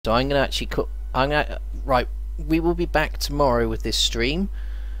So I'm gonna actually cook. Right. We will be back tomorrow with this stream.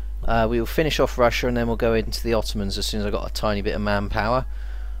 We will finish off Russia and then we'll go into the Ottomans as soon as I've got a tiny bit of manpower.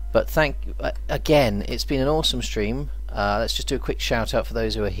 But again, it's been an awesome stream. Let's just do a quick shout out for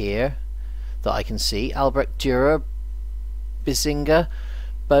those who are here that I can see. Albrecht Dürer, Bizinga,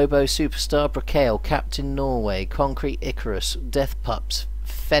 Bobo Superstar, Bracale, Captain Norway, Concrete Icarus, Death Pups,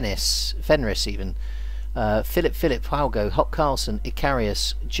 Fenris even, Philip, Hugo, Hop Carlson,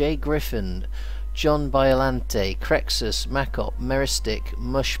 Icarius, Jay Griffin, John Biolante, Crexus, Macop, Meristic,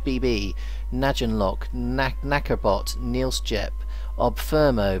 Mush BB, Najanlock, Knackerbot, Niels Jep,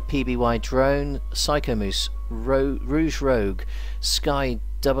 Obfermo, PBY Drone, Psychomoose, Rouge Rogue, Sky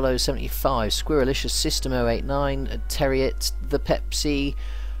 0075, Squirrelicious, System 089, Terriet, The Pepsi,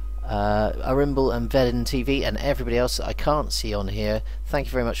 Arimble and Vedin TV, and everybody else that I can't see on here. Thank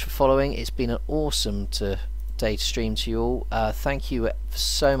you very much for following. It's been an awesome day to stream to you all. Thank you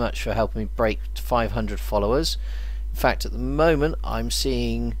so much for helping me break 500 followers. In fact, at the moment I'm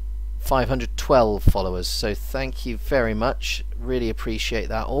seeing 512 followers, so thank you very much. Really appreciate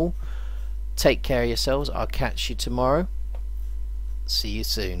that all. Take care of yourselves. I'll catch you tomorrow. See you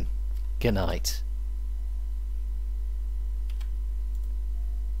soon. Good night.